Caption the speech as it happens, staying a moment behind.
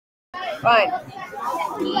Fine.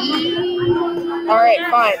 Alright,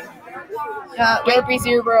 fine. Derpy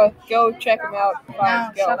Zebra, go check him out. Fine, No,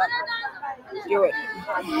 go. shut up. Do it.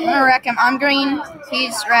 I'm gonna wreck him. I'm green.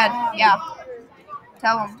 He's red. Yeah.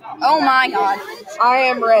 Tell him. Oh my god. I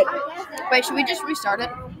am red. Wait, should we just restart it?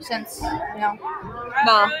 Since,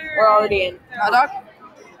 Nah, we're already in. No, dog?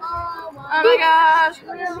 Oh my gosh.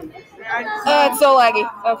 It's so laggy.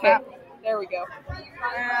 Okay, there we go.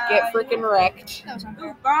 Get freaking wrecked. That was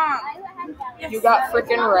unfair. You got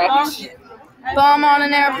freaking wrecked. Bomb on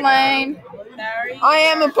an airplane. I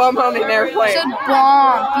am a bum on an I airplane. said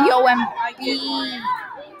bomb. B-O-M-B.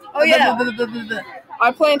 Oh yeah.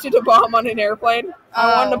 I planted a bomb on an airplane.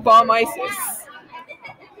 I wanted to bomb ISIS.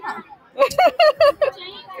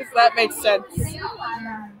 Because that makes sense.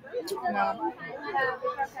 No.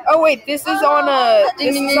 Oh wait, this is on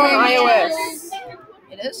iOS.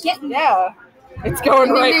 It is? Yeah. It's going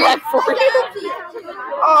right back for you.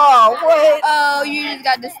 Oh, what? Oh, you just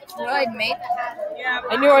got destroyed, mate.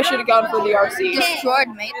 I knew I should have gone for the RC. Destroyed,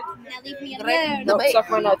 mate. Nope, suck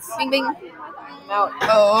my nuts. Bing, bing. I'm out.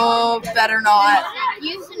 Oh, better not.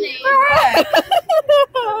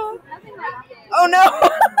 Oh no!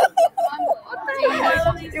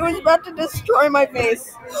 It was about to destroy my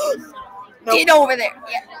face. Nope. Get over there.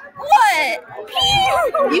 Yeah. What?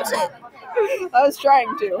 Use it. I was trying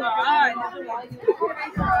to.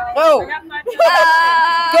 No!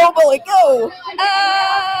 Ah. Go, bully, go!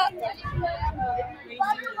 Ah.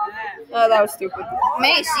 Oh, that was stupid.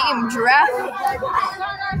 May seem giraffe.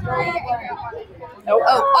 Nope.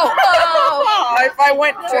 Oh. If I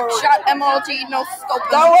went Trick forward. shot, MLG, no scope.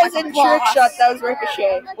 That wasn't trick shot, that was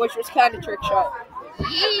ricochet, which was kind of trick shot.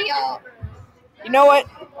 Yeah. You know what?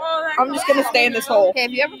 I'm just gonna stay in this hole. Okay,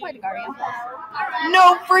 have you ever played Agario?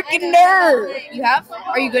 No freaking nerd! You have?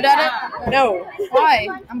 Are you good at it? No. Why?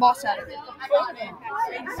 I'm boss at it.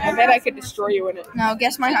 I bet I could destroy you in it. No,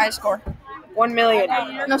 guess my highest score. 1 million.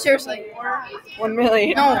 No, seriously. 1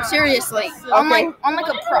 million. No, seriously. Okay. On like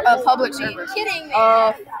a public server. Kidding.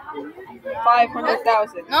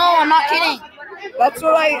 500,000. No, I'm not kidding. That's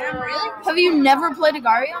what I. Have you never played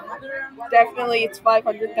Agario? Definitely, it's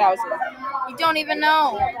 500,000. You don't even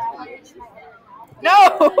know.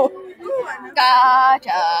 No! Gotcha.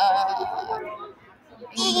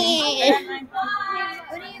 What do you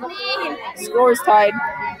mean? Score's tied.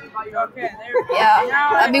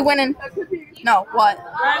 Yeah, I'd be winning. No, what?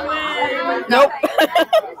 Nope.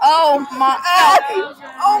 Oh my.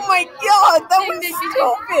 Oh my god, that was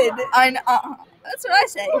stupid. That's what I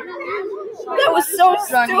say. That was so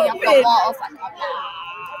Running up the stupid. wall.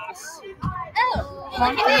 Oh,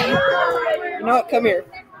 You know what? Come here.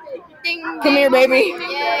 Ding, Come here, baby.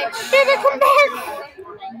 Yay. Baby, come back.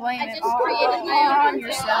 Blame I it just created my all own on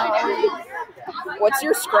yourself. What's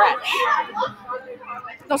your scratch?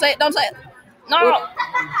 Don't say it. Don't say it. No.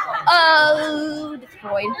 Oh,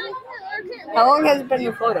 destroyed. How long has it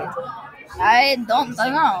been floating? I don't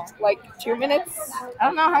know. Like 2 minutes? I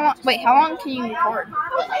don't know how long. Wait, how long can you record?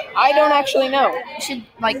 I don't actually know. You should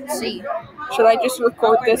see. Should I just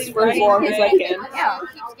record this for as long as I can? Yeah.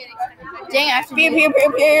 Dang, I have to Pew, pew,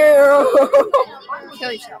 pew, pew.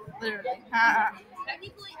 kill yourself, literally.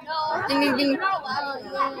 Ding, ding, ding.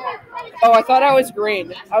 Oh, I thought I was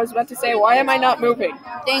green. I was about to say, why am I not moving?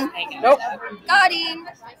 Ding. Nope. Got him.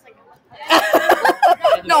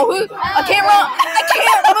 No, I can't run. I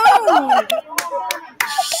can't move.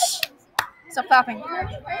 Stop clapping.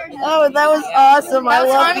 Oh, that was awesome. That I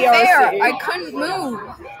was love the unfair. RC. I couldn't move.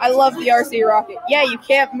 I love the RC rocket. Yeah, you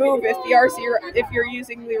can't move if you're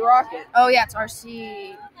using the rocket. Oh yeah, it's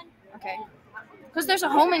RC. Okay. Because there's a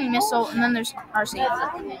homing missile and then there's RC.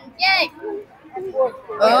 yay!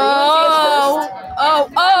 Oh!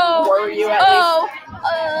 Where were you at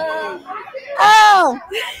Oh!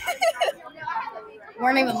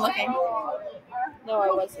 Weren't even looking. No, I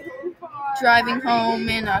wasn't. Driving home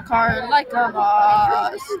in a car like a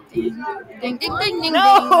boss. Ding, ding, ding, ding, ding,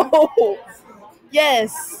 No!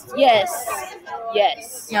 Yes. Yes.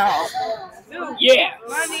 Yes. ding. No. Yeah.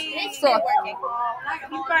 Truck.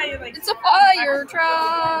 It's a fire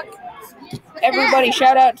truck. Everybody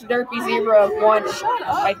shout out to Derpy Zebra 1,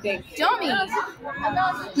 I think. Dummy.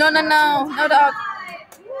 No, dog.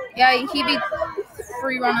 Yeah, he be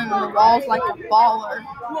free running the walls like a baller.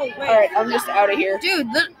 Alright, I'm just out of here. Dude,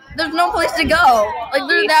 there's no place to go. Like,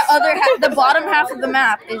 there's that other the bottom half of the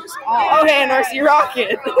map is just off. Oh, hey, an RC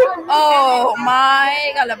rocket. Oh my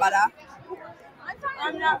galabada.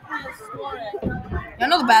 You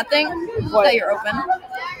know the bad thing? What? That you're open.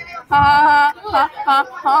 Ha ha ha ha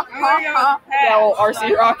ha ha. Yeah, well,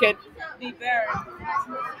 RC rocket.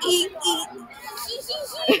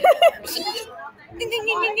 Ding, ding,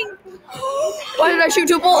 ding, ding, ding. Why did I shoot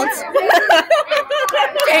 2 bullets?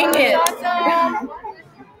 Dang it.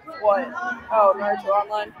 What? Oh, Naruto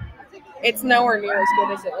Online. It's nowhere near as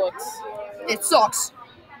good as it looks. It sucks.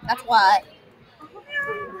 That's why.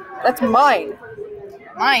 That's mine.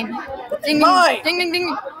 Mine. Ding, ding, Mine. ding, ding,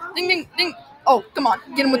 ding, ding, ding, ding. Oh, come on.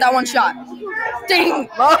 Get him with that one shot. Ding.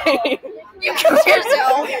 Mine. You killed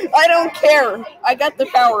yourself. I don't care. I got the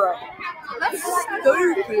power up. That's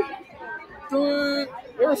stupid.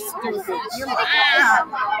 You're stupid. Your mom.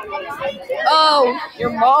 Oh. Your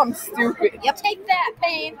mom's stupid. Yep. Take that,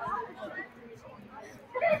 pain.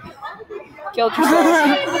 Killed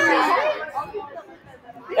yourself.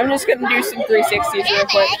 I'm just gonna do some 360s real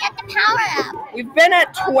quick. I got the power up. We've been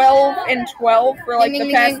at 12 and 12 for like Ding, the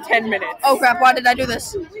ding, past ding. 10 minutes. Oh crap, why did I do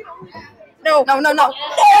this? No. No, no, no.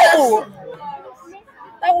 No!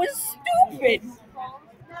 That was stupid.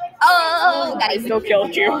 Oh, I still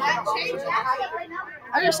killed you.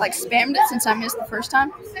 I just like spammed it since I missed the first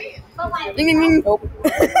time. Ding, ding, ding. Nope.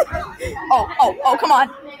 Oh, come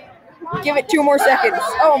on. Give it 2 more seconds.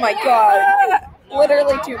 Oh my god.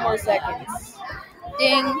 Literally 2 more seconds.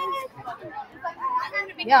 Ding.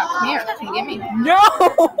 Yeah, come here. Can you get me? No!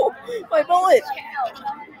 My bullet.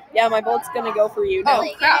 Yeah, my bullet's gonna go for you now.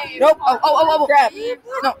 Oh, crap. Nope. Oh. Crap.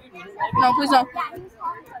 No. No, please no.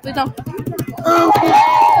 Please no.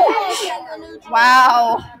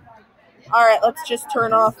 Wow. Alright, let's just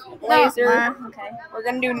turn off laser. Okay. We're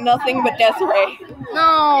gonna do nothing but death ray.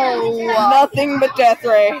 No. Nothing but death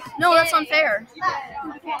ray. No, that's unfair.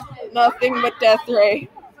 Nothing but death ray.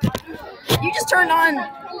 You just turned on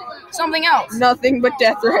something else. Nothing but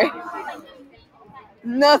death ray.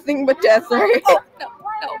 Nothing but death ray. Oh, no.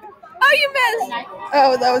 Oh, you missed.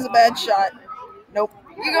 Oh, that was a bad shot. Nope.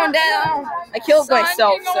 You're going down. I killed Son,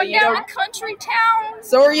 myself, you're so going you down don't. a country town.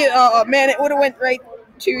 So are you? Oh man, it would have went right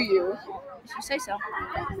to you. You say so.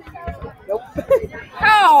 Nope.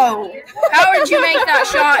 How? How did you make that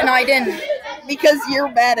shot and I didn't? Because you're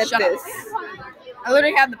bad at Shut up. this. I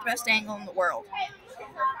literally had the best angle in the world.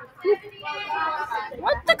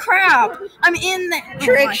 What the crap? I'm in the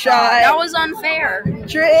Trick my shot. God, that was unfair.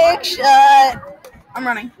 Trick shot. I'm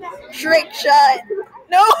running. Trick shot.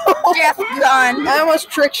 No. Death gun. I almost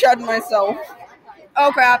trick shot myself.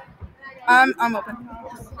 Oh crap. I'm open.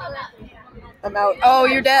 I'm out. Oh,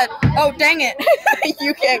 you're dead. Oh, dang it.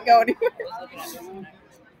 You can't go anywhere.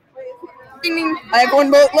 Ding, ding. I have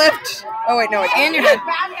 1 bullet left. Oh wait, no. I And you're dead.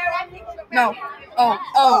 No.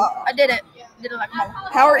 Oh, I did it. Did it like a mala.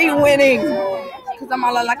 How are you winning? Because I'm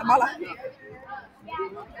mala like a mala.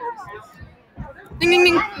 Ding, ding,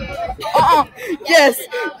 ding. Yes.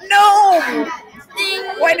 No. Ding.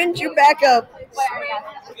 Why didn't you back up?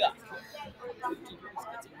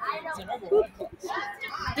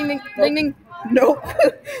 Ding, ding, ding, ding. Nope.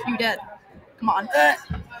 You dead. Come on.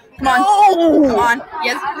 Come on. No. Come on.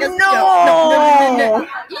 Yes. No. No.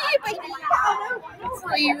 Yeah, baby.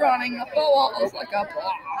 Free running up the walls like a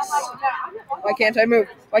boss. Why can't I move?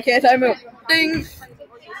 Why can't I move? Ding.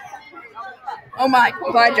 Oh my.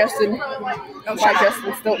 Bye, Justin. No, Bye, shut up.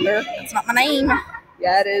 Justin Stiltner. That's not my name.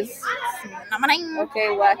 Yeah, it is. Not my name.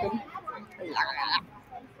 Okay, whack him.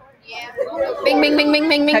 Bing, bing, bing, bing,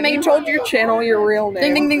 bing, bing, Have you bing. told your channel your real name?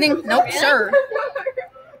 Ding, ding, ding, ding. Nope, sir.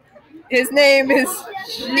 His name is.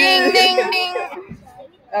 Ding, ding, ding.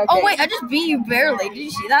 Okay. Oh wait, I just beat you barely. Did you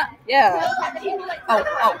see that? Yeah.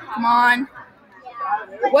 Oh, come on.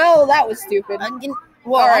 Well, that was stupid.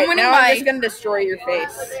 Well, All right, I'm winning now by. I'm just gonna destroy your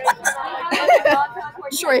face.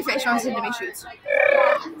 Destroy your face runs into me shoots.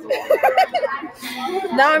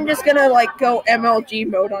 Now I'm just gonna like go MLG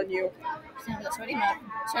mode on you. Sweaty mud.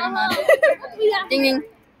 Ding, ding.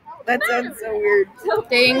 That sounds so weird.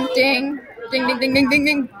 Ding, ding. Ding, ding, ding, ding, ding,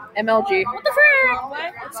 ding. MLG. What the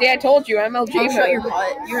frick? See, I told you MLG Oh, shut your mode.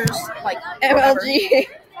 butt. You're just like. whatever. MLG.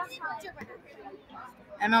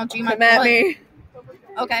 MLG, my Come at butt. me.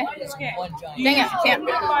 Okay. Dang it, can't.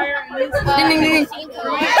 Ding, ding, ding, ding.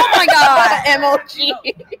 Oh my god. MLG.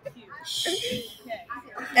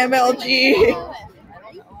 MLG.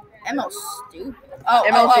 ML stupid. Oh,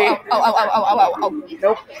 MLG. Oh.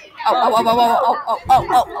 Nope.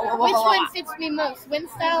 Which one fits me most, wind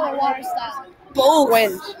style or water style? Both.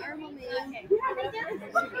 Wind.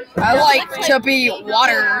 I like to be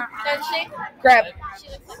water. Crap.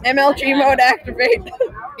 MLG mode activate.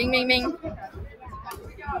 Bing, bing, bing.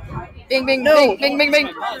 Bing, bing, No. bing, bing, bing,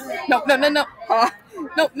 bing. No. Huh?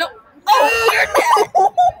 No. Oh, you're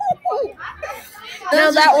dead.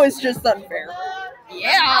 No, that was just unfair.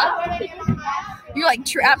 Yeah. You like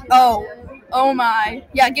trapped. Oh my.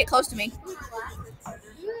 Yeah, get close to me.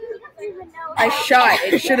 I shot.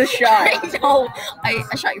 It should have shot. No, I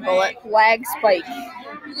shot your bullet. Lag spike.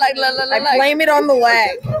 Lag. I blame it on the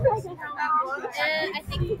lag. I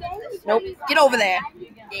think Nope. Get over there.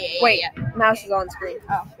 Yeah. Wait, mouse is on screen.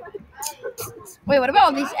 Oh. Wait, what about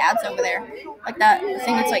all these ads over there? Like that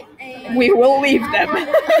thing that's like, We will leave them.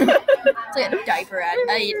 it's like a diaper ad.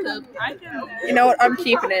 I eat poop. You know what? I'm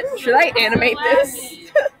keeping it. Should I animate this?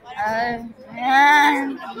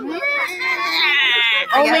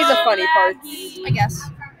 Only the funny parts. I guess.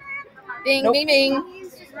 Bing, Nope. bing, bing.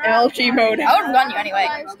 LG mode. I would have gone you anyway.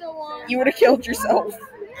 You would have killed yourself.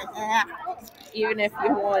 Even if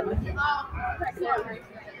you won.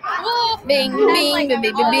 Bing, bing, bing, bing,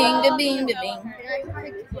 bing, bing, bing, bing.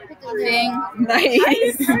 Bing.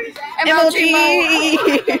 Nice. MLG.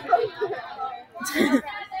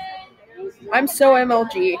 I'm so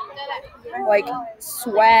MLG. Like,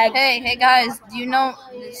 swag. Hey guys, do you know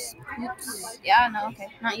this? Oops. Yeah, no, okay,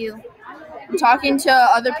 not you. I'm talking to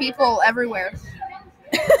other people everywhere.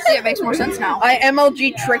 See, it makes more sense now. I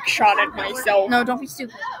MLG trick shot at myself. No, don't be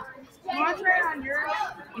stupid.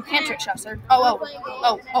 You can't trick shot, sir. Oh.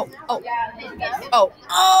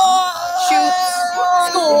 Shoots.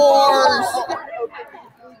 Scores.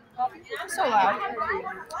 So loud.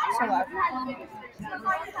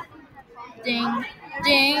 Ding.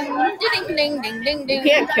 Ding. Ding. You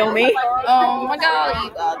can't kill me. Oh my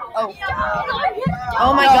golly. Oh.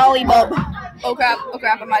 Oh my golly bub. Oh crap,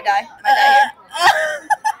 I might die.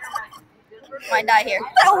 Might die here.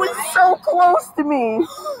 That was so close to me.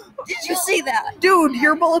 Did you see that? Dude,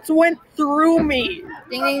 your bullets went through me.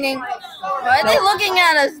 Ding. Why are they looking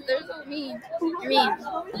at us? They're so mean. You're mean.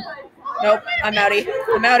 Nope, I'm outie.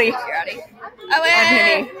 You're outie. I'm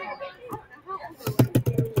Hinny.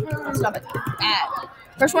 Stop it.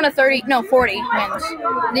 First one to 30, no, 40 wins.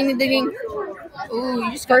 Ding. Ooh,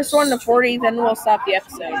 you just got First one to 40, then we'll stop the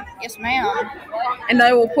episode. Yes, ma'am. And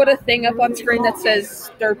I will put a thing up on screen that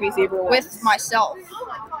says Derpy Zebra With myself.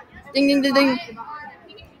 Ding.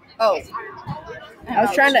 Oh. I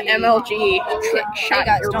was trying to MLG trick Hey shot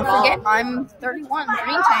guys, your don't mom. forget, I'm 31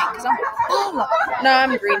 green tank, because I'm full of No,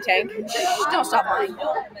 I'm green tank. Don't stop lying.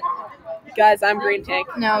 Guys, I'm green tank.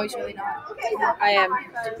 No, he's really not. I am.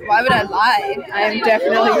 Why would I lie? I am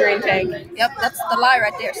definitely green tank. Yep, that's the lie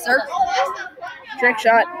right there, sir. Trick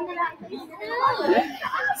shot.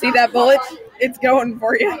 See that bullet? It's going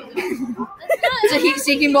for you. It's a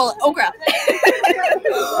heat-seeking bullet. Oh crap.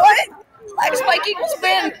 What? Lag spike equals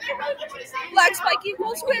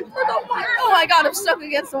win. Oh my god, I'm stuck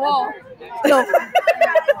against the wall. No.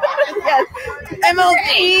 Yes.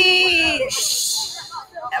 MLG!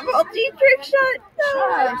 MLG trick shot.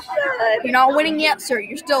 You're not winning yet, sir.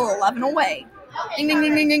 You're still 11 away.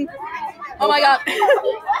 Ding. Oh my god.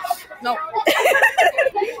 No.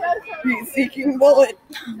 Seeking bullet.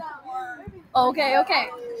 Okay.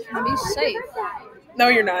 Be safe. No,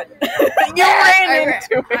 you're not. You ran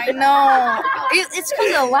into it. I know. It's because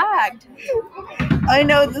it lagged. I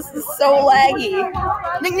know, this is so laggy.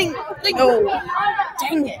 Ding. Oh,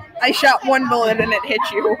 Dang it. I shot one bullet and it hit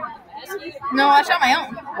you. No, I shot my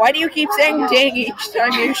own. Why do you keep saying ding each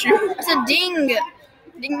time you shoot? I said ding.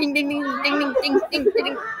 Ding.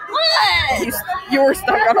 What? You were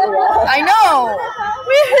stuck on a wall. I know.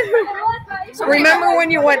 Remember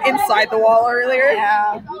when you went inside the wall earlier?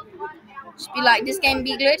 Yeah. Just be like, this game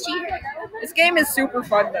be glitchy. This game is super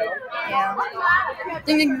fun though. Yeah.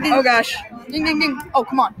 Ding. Oh gosh. Ding. Oh,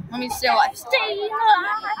 come on. Let me stay alive. Stay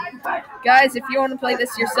alive. Guys, if you want to play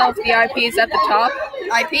this yourself, the IP is at the top.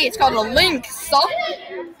 IP, it's called a link, suck.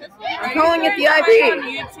 I'm calling it the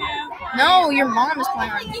IP. No, your mom is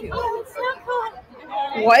playing on YouTube.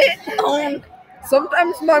 What?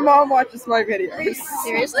 Sometimes my mom watches my videos.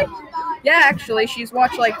 Seriously? Yeah, actually, she's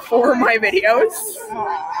watched like 4 of my videos.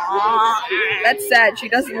 That's sad. She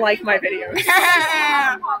doesn't like my videos.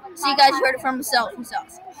 See, guys, you heard it from himself.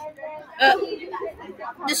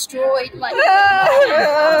 Destroyed, like.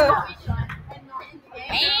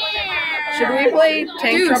 Should we play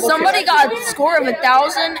Tank Dude, Trouble somebody 2? got a score of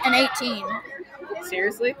 1,018.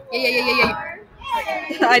 Seriously? Yeah.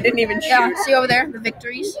 I didn't even shoot. Yeah, see over there, the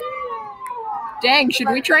victories. Dang, should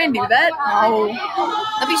we try and do that? No,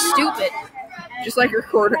 that'd be stupid. Just like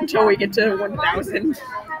record until we get to 1,000.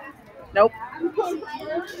 Nope.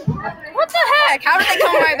 What the heck? How did they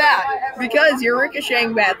come right back? Because you're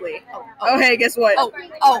ricocheting badly. Oh, hey, guess what? Oh.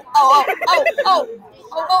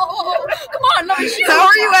 Come on, let me shoot. How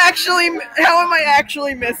am I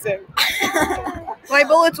actually missing? My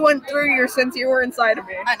bullets went through you since you were inside of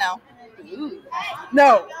me. I know.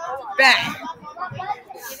 No. Back.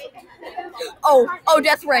 Oh,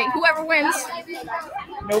 death ray. Whoever wins.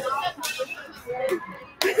 Nope.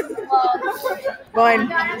 Mine.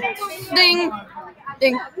 Ding.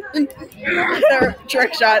 Ding. Ding.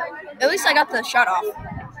 Trick shot. At least I got the shot off.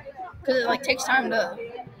 Because it like takes time to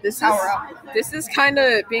power up. This is kind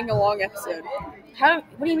of being a long episode. What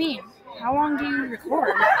do you mean? How long do you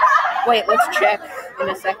record? Wait, let's check in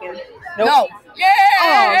a second. Nope. No. Yeah.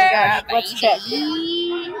 Oh my gosh, let's check.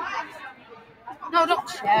 No, don't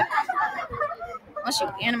check. Unless you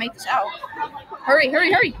animate this out. Hurry.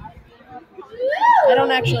 I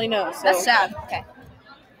don't actually know. So. That's sad. Okay.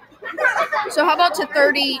 So how about to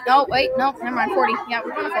 30? No, wait, no, never mind. 40. Yeah,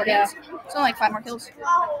 we're going to 40. Yeah. It's only like 5 more kills.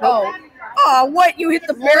 Oh. Oh, what? You hit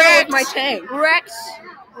the barrel with my tank. Wrecked.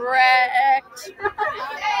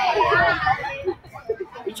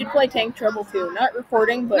 We should play Tank Trouble 2. Not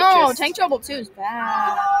recording, but No, just... Tank Trouble 2 is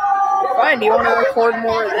bad. Fine, do you want to record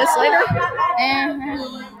more of this later?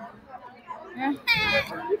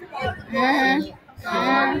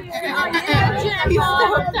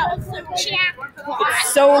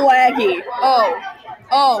 It's so laggy.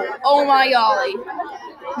 Oh my golly.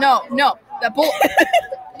 No, that bull.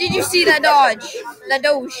 Did you see that dodge? That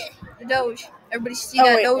doge. The doge. Everybody see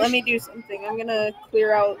that wait, doge? let me do something. I'm gonna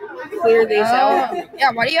clear these out.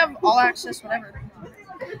 Yeah, why do you have all access, whatever?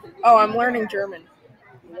 Oh, I'm learning German.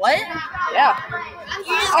 What? Yeah.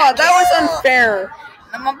 Oh, that was unfair.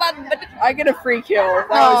 I get a free kill. That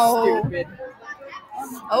was stupid.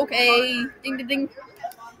 Okay. Ding, ding, ding.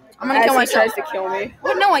 I'm gonna kill myself. Tries to kill me.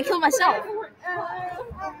 What? No, I killed myself.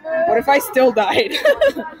 What if I still died?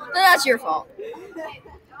 Then that's your fault.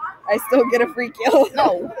 I still get a free kill.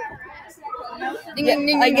 No. Ding, ding,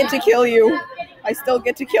 ding, I get to kill you. I still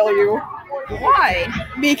get to kill you. Why?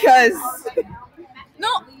 Because No.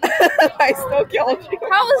 I still killed you.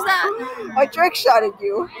 How was that? I trick shotted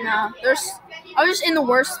you. Nah, I was just in the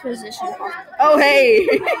worst position possible. Oh, hey.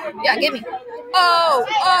 Yeah, get me.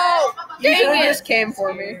 Oh, You dang should have it. just came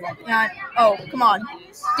for me. Yeah, oh, come on.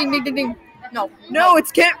 Ding, ding, ding, ding. No.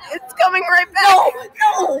 It's coming right back. No.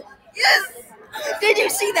 Yes. Did you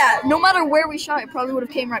see that? No matter where we shot, it probably would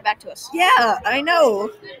have came right back to us. Yeah, I know.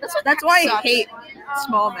 That's why sucks. I hate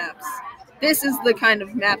small maps. This is the kind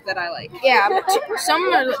of map that I like. Yeah, but some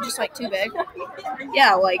are just like too big.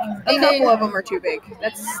 Yeah, like a couple of them are too big.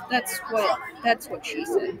 That's what she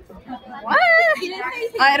said. What?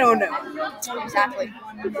 I don't know. Exactly.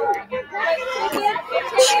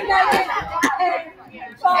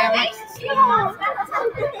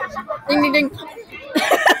 Ding, ding, ding.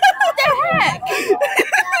 What the heck?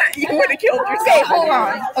 You would have killed yourself. Okay, hold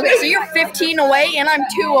on. Okay, so you're 15 away and I'm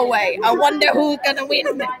 2 away. I wonder who's gonna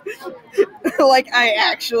win. Like I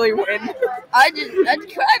actually win. I'd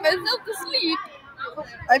cry myself to sleep.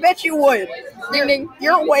 I bet you would. Ding, ding.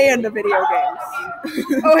 You're way into video games.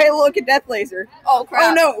 Oh, hey, look at Death Laser. Oh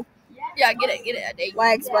crap. Oh no. Yeah, get it, Dave.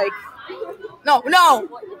 Lag spike. No.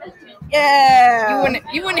 Yeah.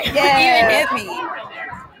 You wouldn't Yeah. even hit me.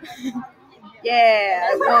 Yeah, I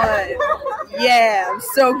won. Yeah, I'm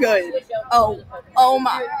so good. Oh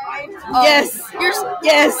my. Yes.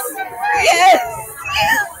 Yes.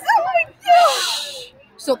 Oh my gosh.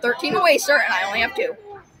 So 13 away, sir, and I only have 2.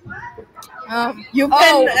 You've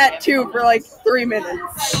been at 2 for like 3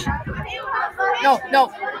 minutes. No.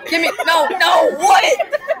 Give me. No. What?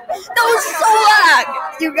 That was so lag.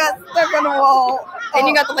 You got stuck on the wall. And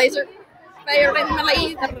you got the laser. Fire in the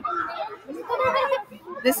laser.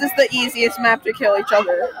 This is the easiest map to kill each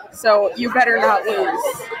other, so you better not lose.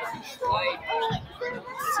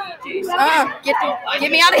 Get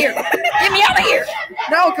me out of here. Get me out of here.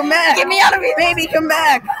 No, come back. Get me out of here. Baby, come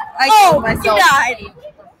back. I killed myself. You died.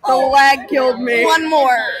 The lag killed me. One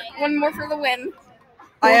more for the win.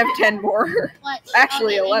 I have 10 more.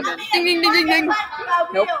 Actually, 11. Ding, ding, ding, ding, ding.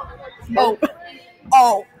 Nope.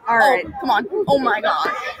 Oh. All right. Come on. Oh my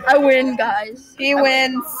god. I win, guys. He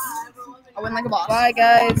wins. I win like a boss. Bye,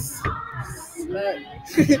 guys.